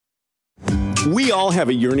We all have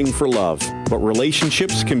a yearning for love, but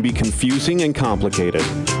relationships can be confusing and complicated.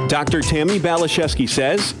 Dr. Tammy Balashevsky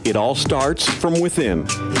says it all starts from within.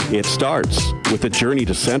 It starts with a journey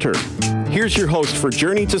to center. Here's your host for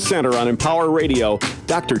Journey to Center on Empower Radio,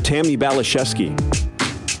 Dr. Tammy Balashevsky.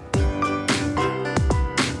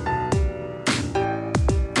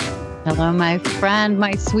 Hello, my friend,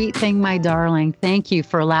 my sweet thing, my darling. Thank you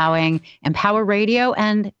for allowing Empower Radio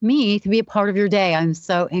and me to be a part of your day. I'm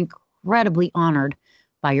so incredibly honored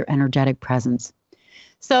by your energetic presence.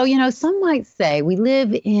 So, some might say we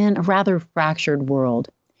live in a rather fractured world.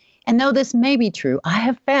 And though this may be true, I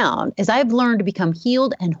have found as I've learned to become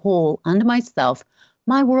healed and whole unto myself,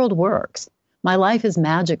 my world works. My life is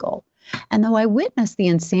magical. And though I witness the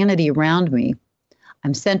insanity around me,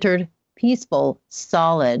 I'm centered, peaceful,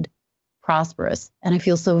 solid, prosperous, and I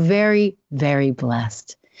feel so very, very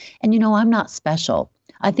blessed. And I'm not special.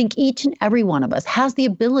 I think each and every one of us has the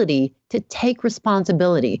ability to take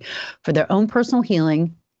responsibility for their own personal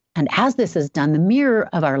healing. And as this is done, the mirror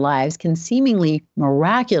of our lives can seemingly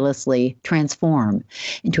miraculously transform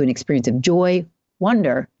into an experience of joy,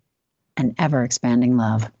 wonder, and ever-expanding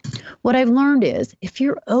love. What I've learned is if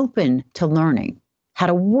you're open to learning how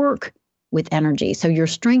to work with energy, so you're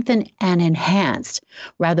strengthened and enhanced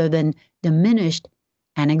rather than diminished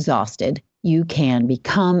and exhausted, you can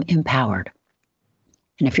become empowered.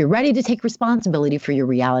 And if you're ready to take responsibility for your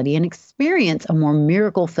reality and experience a more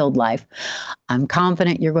miracle-filled life, I'm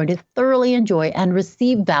confident you're going to thoroughly enjoy and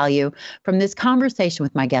receive value from this conversation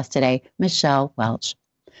with my guest today, Michelle Welch.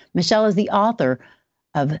 Michelle is the author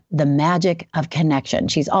of The Magic of Connection.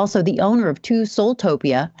 She's also the owner of 2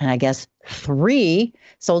 Soultopia, and I guess 3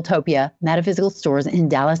 Soultopia metaphysical stores in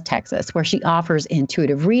Dallas, Texas, where she offers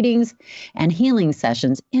intuitive readings and healing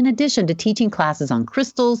sessions, in addition to teaching classes on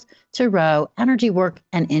crystals, tarot, energy work,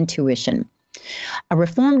 and intuition. A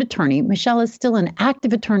reformed attorney, Michelle is still an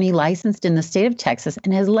active attorney licensed in the state of Texas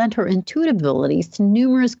and has lent her intuitive abilities to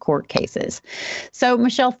numerous court cases. So,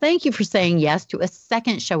 Michelle, thank you for saying yes to a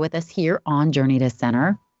second show with us here on Journey to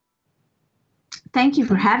Center. Thank you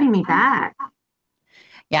for having me back.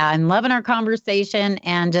 Yeah, I'm loving our conversation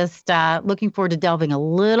and just looking forward to delving a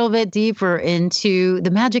little bit deeper into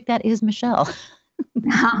the magic that is Michelle.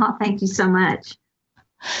 Oh, thank you so much.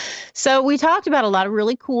 So we talked about a lot of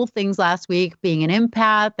really cool things last week, being an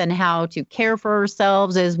empath and how to care for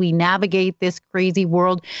ourselves as we navigate this crazy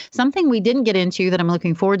world. Something we didn't get into that I'm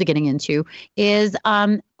looking forward to getting into is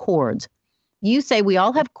cords. You say we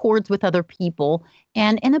all have cords with other people.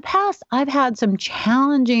 And in the past, I've had some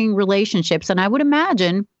challenging relationships, and I would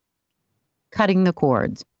imagine cutting the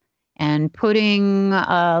cords and putting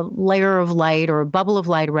a layer of light or a bubble of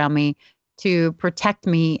light around me to protect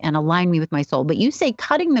me and align me with my soul. But you say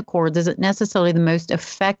cutting the cords isn't necessarily the most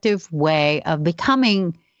effective way of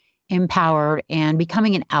becoming empowered and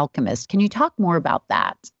becoming an alchemist. Can you talk more about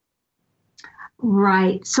that?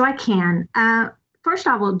 Right. So I can. First,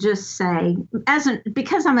 I will just say,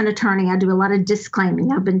 because I'm an attorney, I do a lot of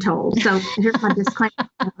disclaiming, I've been told. So here's my disclaimer.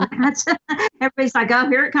 Everybody's like, oh,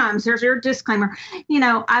 here it comes. Here's your disclaimer.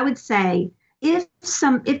 I would say if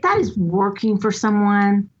that is working for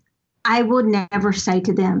someone, I would never say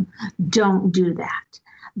to them, don't do that.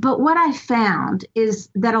 But what I found is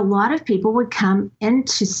that a lot of people would come in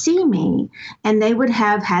to see me and they would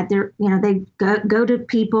have had their, they'd go to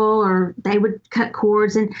people or they would cut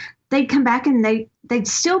cords and they'd come back and they'd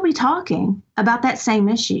still be talking about that same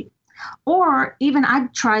issue. Or even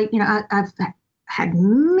I'd try, I've had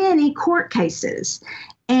many court cases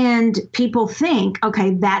and people think,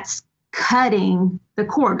 okay, that's cutting the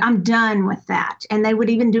cord. I'm done with that. And they would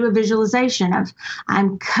even do a visualization of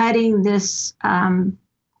I'm cutting this,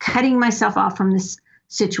 cutting myself off from this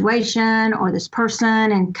situation or this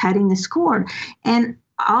person and cutting this cord. And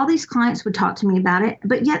all these clients would talk to me about it,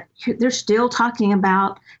 but yet they're still talking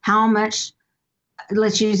about how much,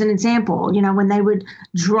 let's use an example, when they would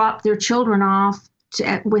drop their children off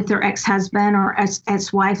with their ex-husband or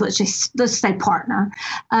ex-wife, let's say partner,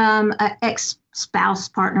 ex-spouse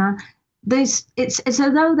partner, it's as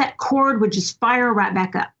though that cord would just fire right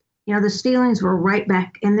back up. The feelings were right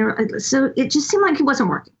back in there. So it just seemed like it wasn't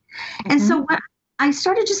working. Mm-hmm. And so I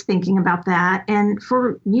started just thinking about that. And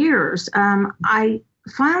for years, I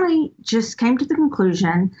finally just came to the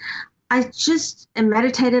conclusion. I just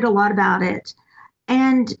meditated a lot about it.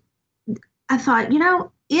 And I thought,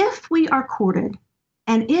 if we are courted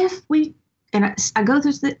and I go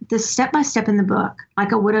through this step by step in the book,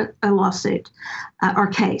 like I would a lawsuit or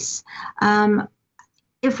case.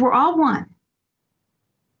 If we're all one,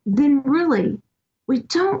 then really we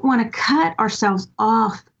don't want to cut ourselves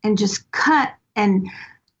off and just cut and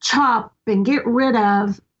chop and get rid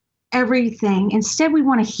of everything. Instead, we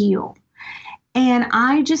want to heal. And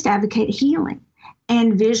I just advocate healing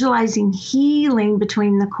and visualizing healing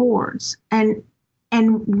between the cords. And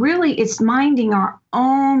really, it's minding our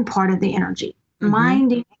own part of the energy,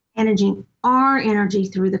 minding and managing our energy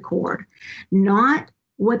through the cord, not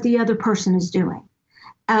what the other person is doing.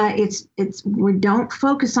 We don't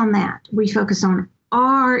focus on that. We focus on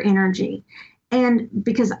our energy. And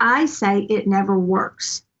because I say it never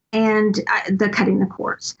works, and the cutting the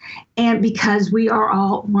cords, and because we are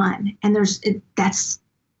all one, and that's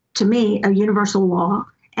to me a universal law,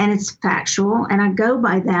 and it's factual, and I go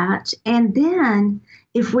by that. And then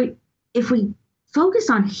if we focus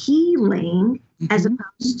on healing as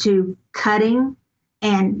opposed to cutting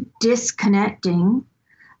and disconnecting,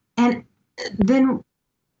 and then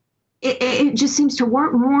it just seems to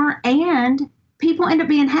work more, and people end up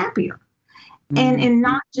being happier and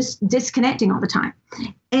not just disconnecting all the time.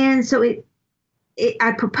 And so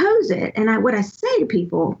I propose it, and what I say to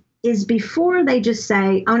people is, before they just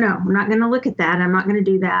say, oh no, I'm not going to look at that, I'm not going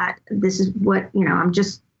to do that, this is what, I'm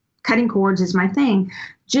just cutting cords is my thing,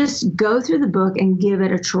 just go through the book and give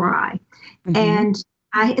it a try. And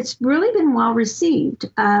it's really been well received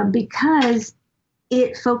because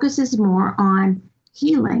it focuses more on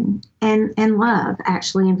healing and love,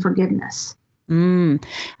 actually, and forgiveness. And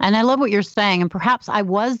I love what you're saying. And perhaps I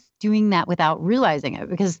was doing that without realizing it,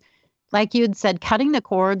 because like you had said, cutting the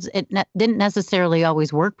cords, it didn't necessarily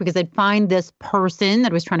always work, because I'd find this person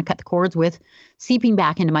that I was trying to cut the cords with seeping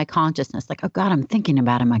back into my consciousness. Like, oh God, I'm thinking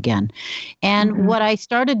about him again. And what I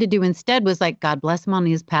started to do instead was like, God bless him on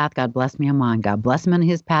his path. God bless me on mine. God bless him on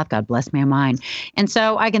his path. God bless me on mine. And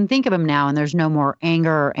so I can think of him now, and there's no more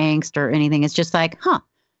anger or angst or anything. It's just like,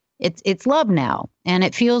 it's love now. And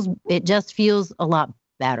it just feels a lot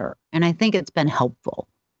better. And I think it's been helpful.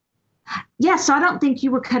 Yeah, so I don't think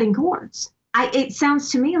you were cutting cords. It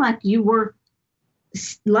sounds to me like you were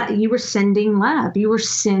sending love. You were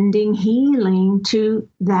sending healing to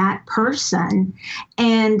that person.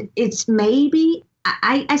 And it's maybe,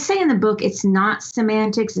 I say in the book, it's not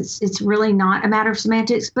semantics. It's really not a matter of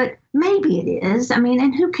semantics, but maybe it is. I mean,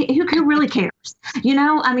 and who really cares?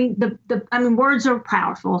 I mean, words are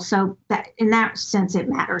powerful. So that in that sense, it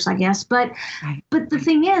matters, I guess. But the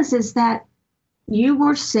thing is that you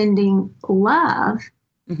were sending love,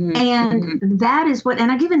 and that is what.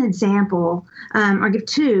 And I give an example, or give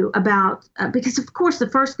two about because of course the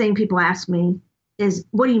first thing people ask me is,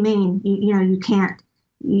 "What do you mean? You can't?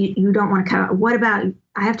 You don't want to cut? What about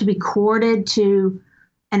I have to be courted to?"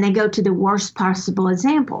 And they go to the worst possible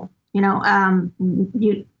example. I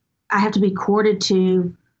have to be courted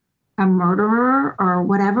to a murderer or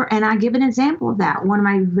whatever. And I give an example of that. One of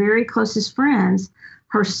my very closest friends,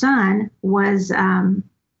 her son was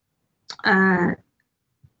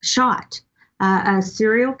shot. A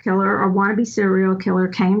serial killer, or wannabe serial killer,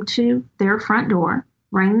 came to their front door,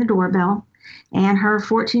 rang the doorbell, and her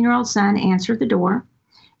 14-year-old son answered the door,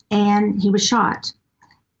 and he was shot.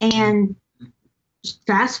 And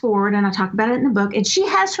fast forward, and I talk about it in the book, and she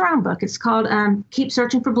has her own book. It's called Keep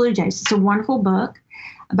Searching for Blue Jays. It's a wonderful book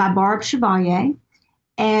by Barb Chevalier,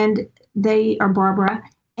 and they are Barbara,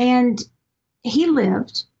 and he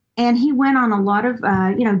lived, and he went on a lot of,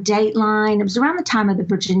 Dateline. It was around the time of the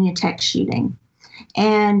Virginia Tech shooting.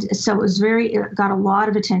 And so it got a lot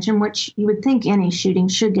of attention, which you would think any shooting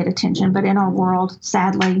should get attention. But in our world,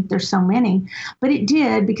 sadly, there's so many. But it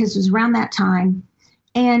did, because it was around that time.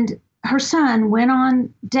 And her son went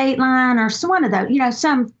on Dateline or one of those,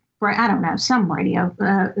 some radio,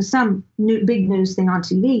 some big news thing on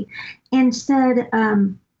TV, and said,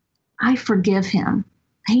 I forgive him.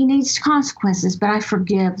 He needs consequences, but I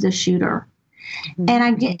forgive the shooter.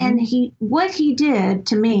 And what he did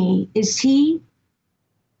to me is he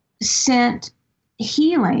sent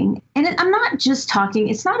healing. And I'm not just talking,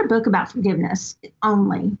 it's not a book about forgiveness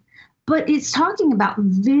only, but it's talking about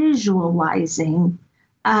visualizing,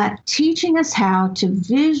 teaching us how to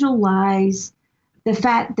visualize the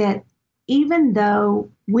fact that even though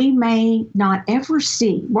we may not ever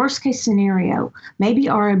see, worst case scenario, maybe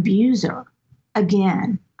our abuser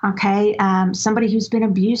again, somebody who's been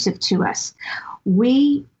abusive to us,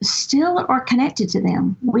 we still are connected to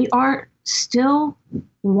them. We are still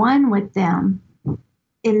one with them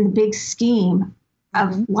in the big scheme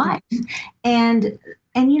of life. And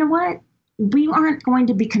you know what? We aren't going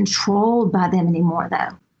to be controlled by them anymore,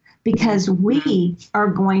 though, because we are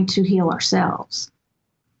going to heal ourselves.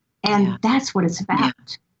 And that's what it's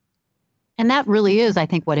about. And that really is, I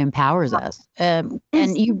think, what empowers us. And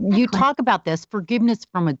you talk about this forgiveness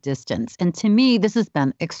from a distance. And to me, this has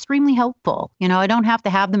been extremely helpful. I don't have to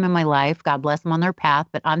have them in my life. God bless them on their path,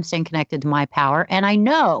 but I'm staying connected to my power. And I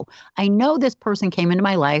know this person came into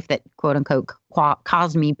my life that, quote unquote,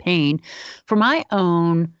 caused me pain for my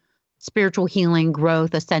own spiritual healing,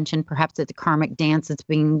 growth, ascension. Perhaps it's a karmic dance that's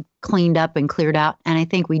being cleaned up and cleared out. And I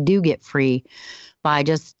think we do get free by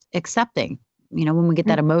just accepting. When we get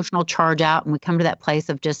that emotional charge out and we come to that place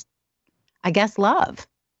of just, I guess, love.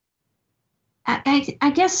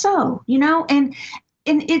 I guess so, and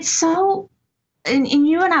it's so, and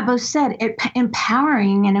you and I both said it,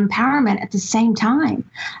 empowering and empowerment at the same time.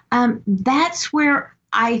 That's where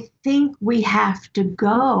I think we have to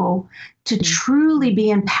go to truly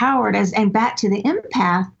be empowered and back to the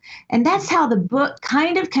empath. And that's how the book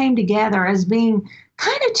kind of came together as being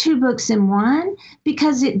kind of two books in one,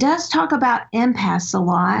 because it does talk about empaths a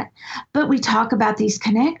lot, but we talk about these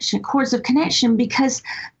cords of connection, because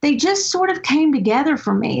they just sort of came together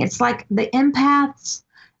for me. It's like the empaths,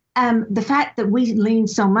 the fact that we lean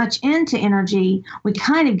so much into energy, we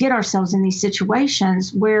kind of get ourselves in these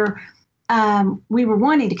situations where we were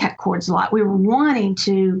wanting to cut cords a lot. We were wanting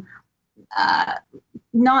to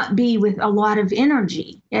not be with a lot of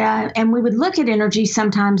energy. And we would look at energy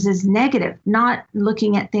sometimes as negative, not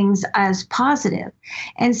looking at things as positive.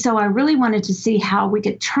 And so I really wanted to see how we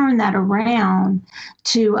could turn that around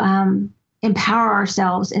to empower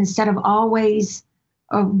ourselves instead of always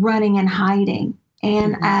running and hiding,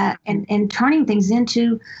 and turning things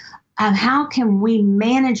into how can we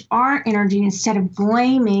manage our energy instead of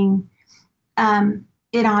blaming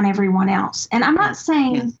it on everyone else. And I'm not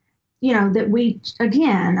saying, that we,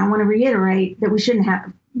 again, I want to reiterate that we shouldn't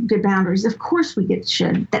have good boundaries. Of course we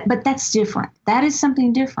should, but that's different. That is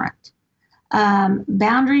something different.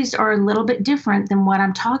 Boundaries are a little bit different than what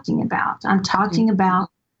I'm talking about. I'm talking about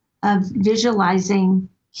visualizing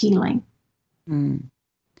healing.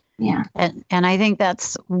 Yeah. And I think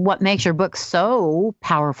that's what makes your book so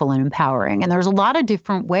powerful and empowering. And there's a lot of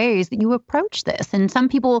different ways that you approach this. And some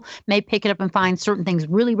people may pick it up and find certain things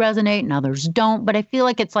really resonate and others don't. But I feel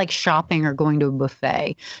like it's like shopping or going to a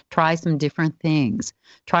buffet. Try some different things.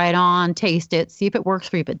 Try it on, taste it, see if it works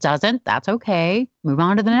for you. If it doesn't, that's okay. Move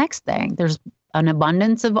on to the next thing. There's an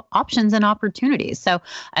abundance of options and opportunities. So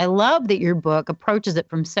I love that your book approaches it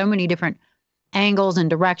from so many different angles and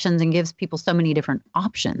directions and gives people so many different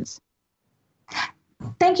options.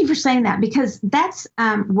 Thank you for saying that, because that's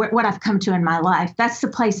what I've come to in my life. That's the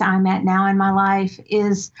place I'm at now in my life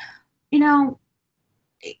is, no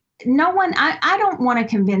one, I don't want to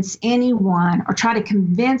convince anyone or try to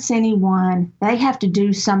convince anyone they have to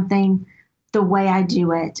do something the way I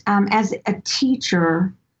do it. As a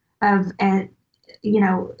teacher when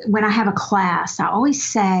I have a class, I always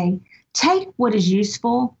say, take what is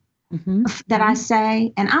useful that I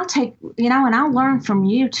say, and I'll take, and I'll learn from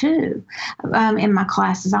you too. In my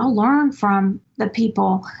classes, I'll learn from the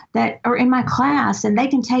people that are in my class, and they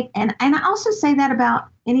can take, and I also say that about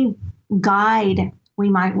any guide we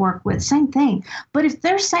might work with, same thing. But if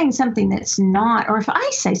they're saying something that's not, or if I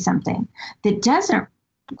say something that doesn't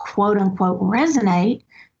quote unquote resonate,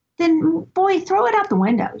 then boy, throw it out the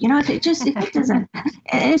window. If it doesn't,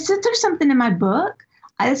 if there's something in my book,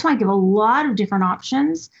 that's why I give a lot of different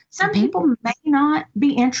options. Some people may not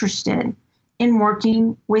be interested in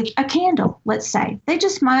working with a candle, let's say. They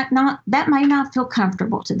just might not feel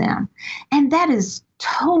comfortable to them. And that is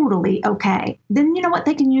totally okay. Then you know what?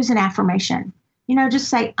 They can use an affirmation. Just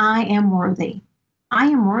say, I am worthy. I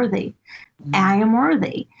am worthy. I am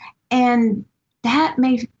worthy. And that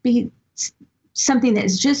may be something that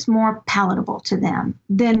is just more palatable to them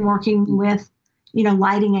than working with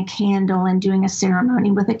lighting a candle and doing a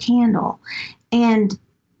ceremony with a candle. And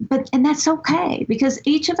that's okay, because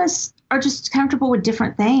each of us are just comfortable with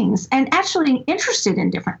different things and actually interested in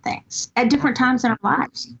different things at different times in our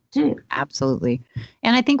lives too. Absolutely.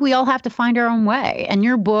 And I think we all have to find our own way. And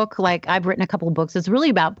your book, like I've written a couple of books, is really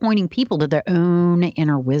about pointing people to their own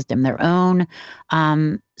inner wisdom, their own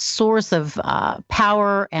source of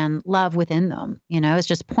power and love within them. It's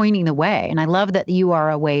just pointing the way. And I love that you are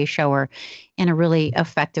a way shower in a really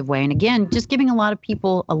effective way. And again, just giving a lot of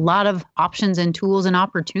people a lot of options and tools and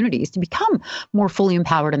opportunities to become more fully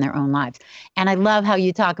empowered in their own lives. And I love how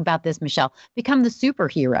you talk about this, Michelle. Become the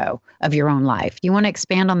superhero of your own life. Do you want to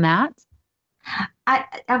expand on that?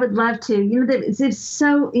 I would love to. It's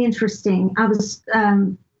so interesting. I was,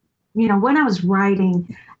 when I was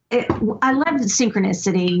writing, I love the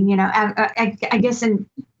synchronicity. I guess, and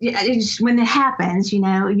when it happens,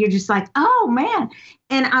 you're just like, oh man.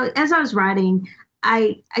 And as I was writing,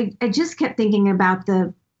 I just kept thinking about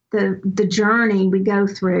the the journey we go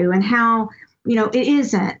through, and how, it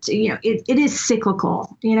isn't, it is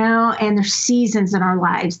cyclical, and there's seasons in our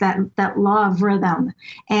lives, that law of rhythm.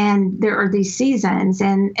 And there are these seasons.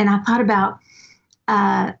 And I thought about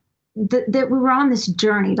that we were on this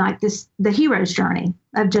journey, like the hero's journey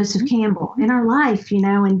of Joseph Campbell in our life,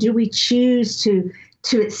 and do we choose to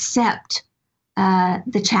accept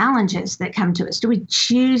the challenges that come to us? Do we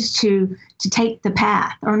choose to take the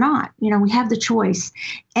path or not? We have the choice.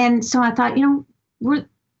 And so I thought,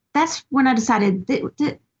 that's when I decided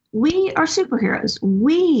that we are superheroes.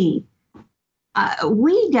 We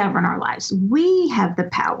govern our lives. We have the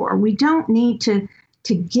power. We don't need to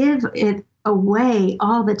give it away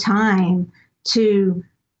all the time to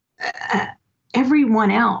everyone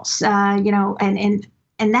else. And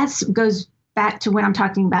that goes back to when I'm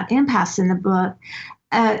talking about empaths in the book.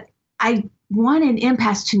 I wanted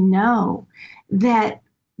empaths to know that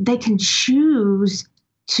they can choose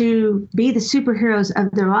to be the superheroes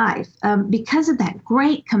of their life because of that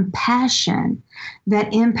great compassion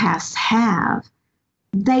that empaths have.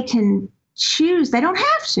 They can choose, they don't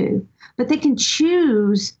have to, but they can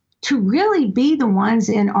choose to really be the ones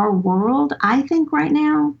in our world, I think right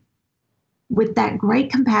now, with that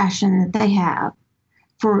great compassion that they have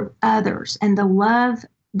for others and the love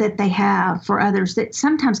that they have for others that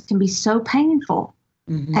sometimes can be so painful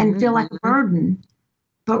and feel like a burden.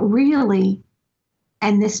 But really,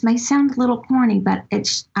 and this may sound a little corny, but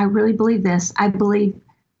I really believe this. I believe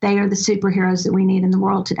they are the superheroes that we need in the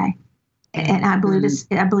world today. And I believe it's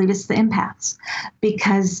the empaths,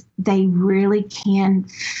 because they really can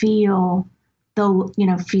feel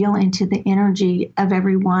into the energy of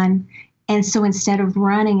everyone. And so instead of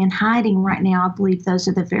running and hiding right now, I believe those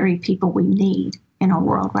are the very people we need in our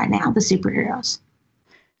world right now, the superheroes.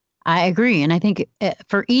 I agree. And I think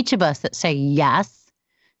for each of us that say yes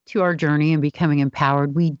to our journey and becoming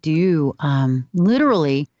empowered, we do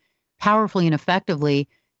literally, powerfully and effectively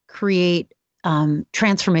create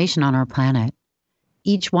transformation on our planet.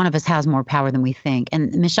 Each one of us has more power than we think.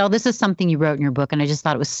 And Michelle, this is something you wrote in your book, and I just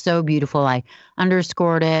thought it was so beautiful. I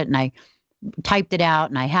underscored it and I typed it out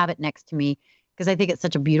and I have it next to me because I think it's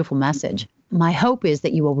such a beautiful message. My hope is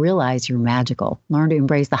that you will realize you're magical. Learn to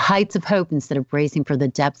embrace the heights of hope instead of bracing for the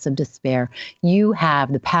depths of despair. You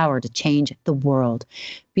have the power to change the world.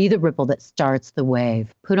 Be the ripple that starts the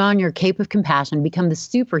wave. Put on your cape of compassion. Become the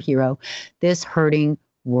superhero this hurting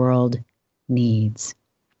world needs.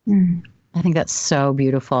 I think that's so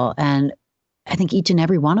beautiful. And I think each and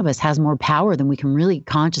every one of us has more power than we can really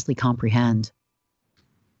consciously comprehend.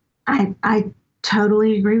 I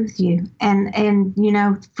totally agree with you.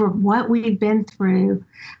 And for what we've been through,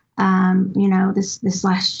 this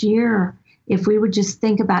last year, if we would just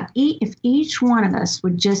think about, if each one of us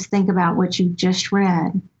would just think about what you just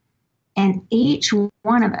read, and each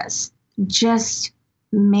one of us just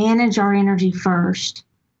manage our energy first,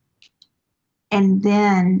 and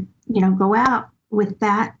then, go out with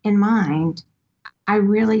that in mind, I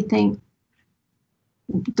really think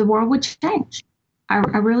the world would change.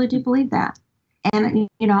 I really do believe that. And,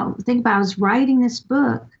 think about, I was writing this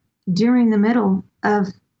book during the middle of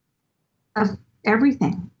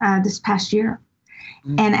everything this past year.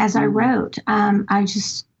 And as I wrote, I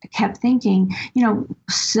just kept thinking,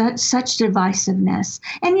 such divisiveness.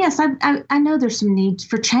 And yes, I know there's some need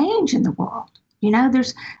for change in the world.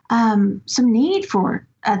 There's some need for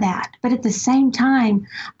that. But at the same time,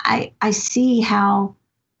 I see how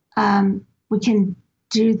we can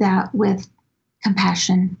do that with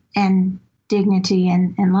compassion and dignity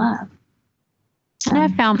and love. And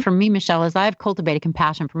I've found for me, Michelle, is I've cultivated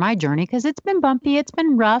compassion for my journey because it's been bumpy, it's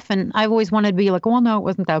been rough, and I've always wanted to be like, well, no, it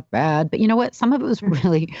wasn't that bad. But you know what? Some of it was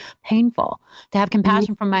really painful. To have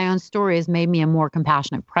compassion from my own story has made me a more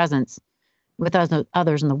compassionate presence with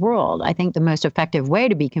others in the world. I think the most effective way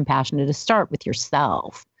to be compassionate is start with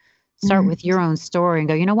yourself. Start with your own story and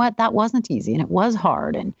go, you know what? That wasn't easy and it was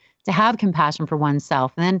hard. And to have compassion for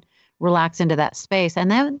oneself and then relax into that space.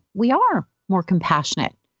 And then we are more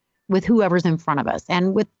compassionate with whoever's in front of us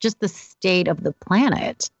and with just the state of the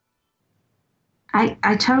planet. I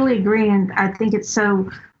totally agree. And I think it's so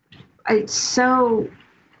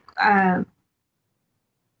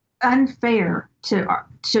unfair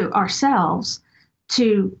to ourselves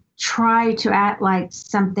to try to act like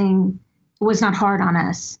something was not hard on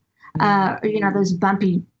us. Those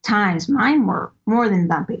bumpy times, mine were more than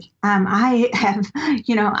bumpy. I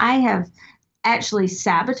have actually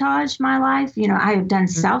sabotaged my life. I have done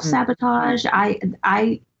self-sabotage.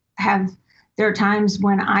 There are times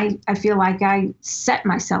when I feel like I set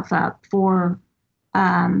myself up for,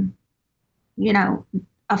 a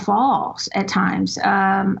fall at times.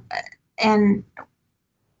 And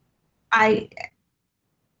I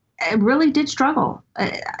really did struggle.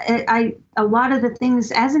 A lot of the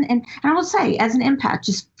things and I will say as an empath,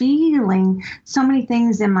 just feeling so many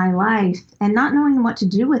things in my life and not knowing what to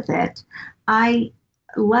do with it. I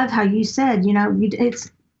love how you said, you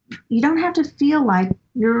don't have to feel like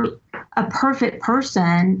you're a perfect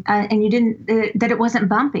person and you didn't, that it wasn't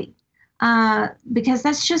bumpy. Because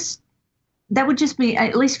that would just be,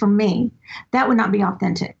 at least for me, that would not be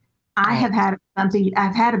authentic. I've had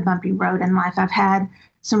a bumpy road in life. I've had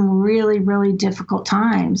some really, really difficult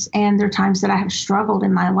times. And there are times that I have struggled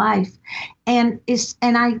in my life. And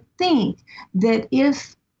I think that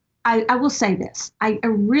I will say this, I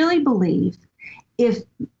really believe if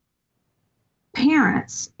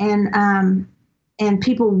parents and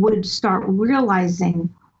people would start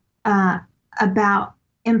realizing about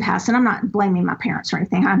empaths, and I'm not blaming my parents or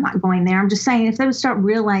anything, I'm not going there. I'm just saying if they would start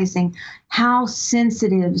realizing how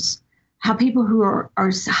people who are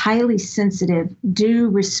highly sensitive do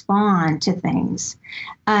respond to things,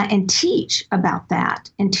 and teach about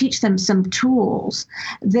that and teach them some tools,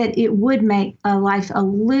 that it would make life a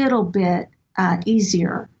little bit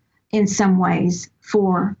easier in some ways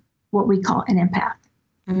for what we call an empath.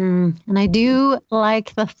 And I do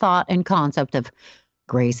like the thought and concept of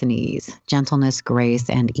grace and ease, gentleness, grace,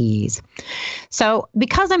 and ease. So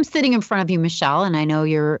because I'm sitting in front of you, Michelle, and I know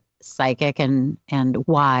you're psychic and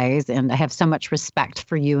wise, and I have so much respect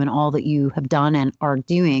for you and all that you have done and are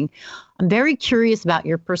doing, I'm very curious about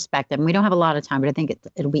your perspective. And we don't have a lot of time, but I think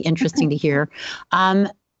it'll be interesting to hear.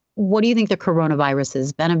 What do you think the coronavirus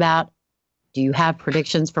has been about? Do you have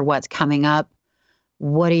predictions for what's coming up?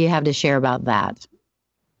 What do you have to share about that?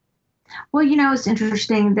 Well, it's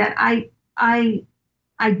interesting that I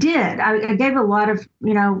did. I gave a lot of,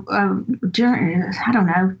 during, I don't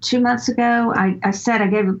know, 2 months ago, I said I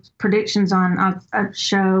gave predictions on a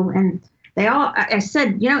show, and I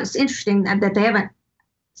said, it's interesting that they haven't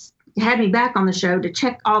had me back on the show to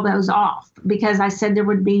check all those off, because I said there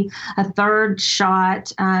would be a third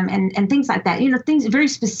shot and things like that, things very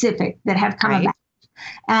specific that have come about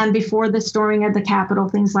before the storming of the Capitol,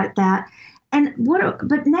 things like that.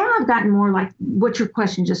 But now I've gotten more like what your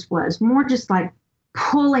question just was, more just like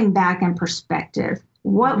pulling back in perspective.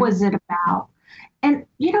 What was it about? And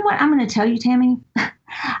you know what I'm going to tell you, Tammy?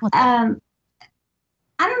 I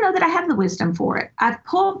don't know that I have the wisdom for it. I've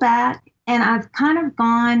pulled back and I've kind of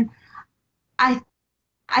gone, I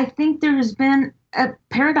think there has been a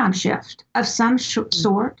paradigm shift of some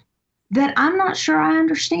sort that I'm not sure I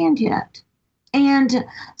understand yet. And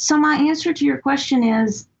so my answer to your question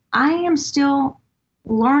is, I am still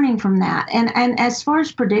learning from that. And as far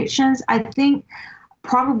as predictions, I think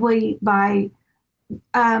probably by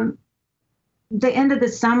the end of the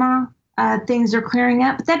summer, things are clearing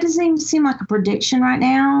up. But that doesn't even seem like a prediction right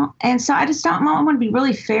now. And so I want to be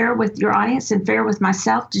really fair with your audience and fair with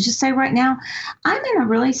myself to just say right now, I'm in a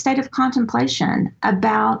really state of contemplation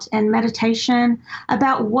and meditation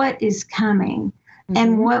about what is coming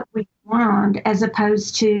and what we learned, as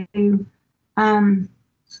opposed to, I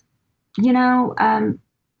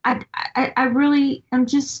really am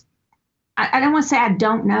just, I don't want to say I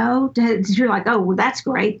don't know. You're like, oh, well, that's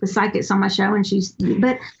great. The psychic's on my show, and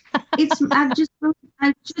but it's, I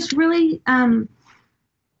just really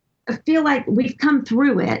feel like we've come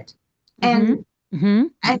through it, and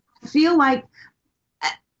I feel like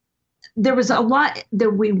there was a lot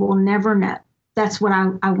that we will never know. That's what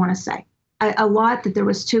I want to say. A lot that there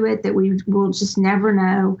was to it that we will just never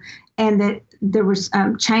know, and that there was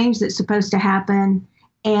change that's supposed to happen,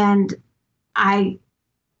 and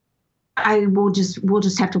we'll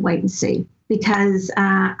just have to wait and see, because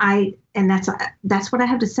that's what I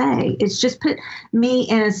have to say. It's just put me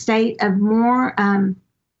in a state of more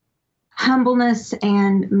humbleness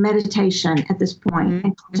and meditation at this point,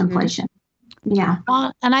 and contemplation. Yeah.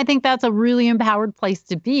 And I think that's a really empowered place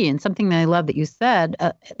to be. And something that I love that you said,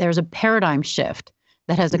 there's a paradigm shift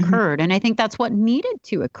that has occurred. And I think that's what needed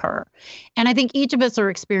to occur. And I think each of us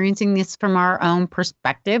are experiencing this from our own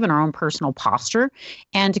perspective and our own personal posture.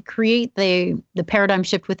 And to create the paradigm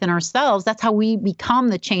shift within ourselves, that's how we become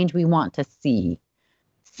the change we want to see.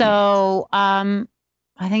 So I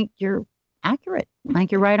think you're accurate. I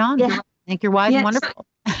think you're right on. Yeah. I think you're wise and wonderful.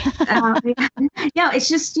 It's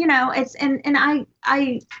just, it's, and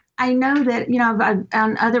I know that, I've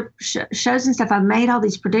on other shows and stuff, I've made all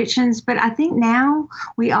these predictions, but I think now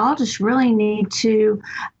we all just really need to,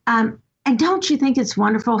 and don't you think it's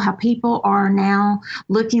wonderful how people are now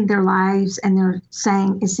looking at their lives and they're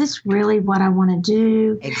saying, is this really what I want to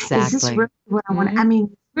do? Exactly. Is this really what I want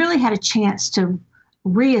to, really had a chance to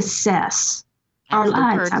reassess our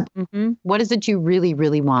lives. What is it you really,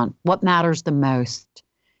 really want? What matters the most?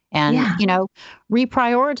 and,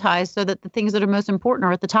 reprioritize so that the things that are most important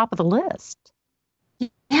are at the top of the list.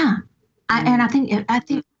 Yeah. I think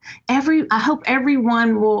I hope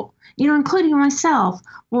everyone will, including myself,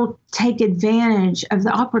 will take advantage of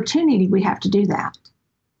the opportunity we have to do that.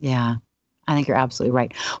 Yeah. I think you're absolutely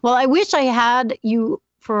right. Well, I wish I had you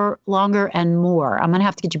for longer and more. I'm going to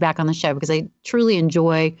have to get you back on the show because I truly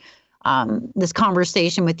enjoy this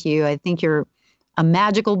conversation with you. I think you're a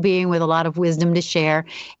magical being with a lot of wisdom to share.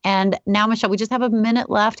 And now, Michelle, we just have a minute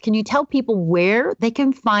left. Can you tell people where they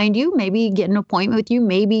can find you, maybe get an appointment with you,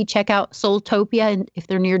 maybe check out Soultopia if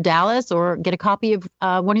they're near Dallas, or get a copy of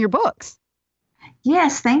one of your books?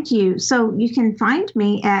 Yes, thank you. So you can find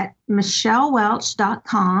me at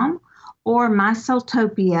michellewelch.com or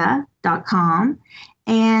mysoultopia.com.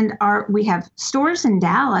 And we have stores in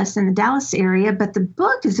Dallas, in the Dallas area, but the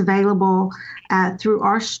book is available through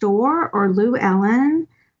our store or Lou Ellen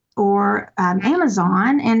or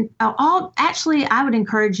Amazon. And I would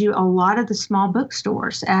encourage you, a lot of the small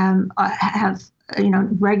bookstores have,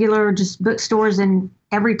 regular just bookstores in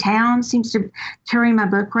every town seems to carry my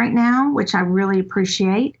book right now, which I really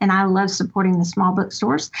appreciate. And I love supporting the small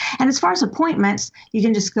bookstores. And as far as appointments, you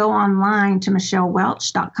can just go online to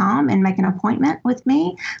michellewelch.com and make an appointment with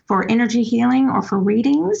me for energy healing or for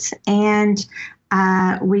readings. And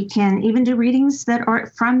we can even do readings that are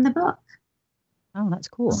from the book. Oh, that's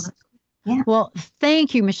cool. Yeah. Well,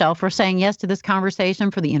 thank you, Michelle, for saying yes to this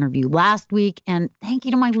conversation, for the interview last week. And thank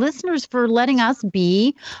you to my listeners for letting us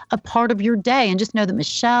be a part of your day. And just know that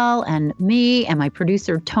Michelle and me and my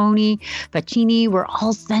producer, Tony Faccini, we're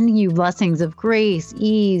all sending you blessings of grace,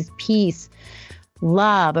 ease, peace,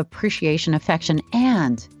 love, appreciation, affection,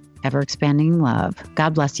 and ever-expanding love.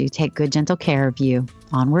 God bless you. Take good, gentle care of you.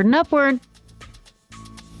 Onward and upward.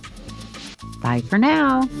 Bye for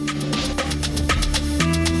now.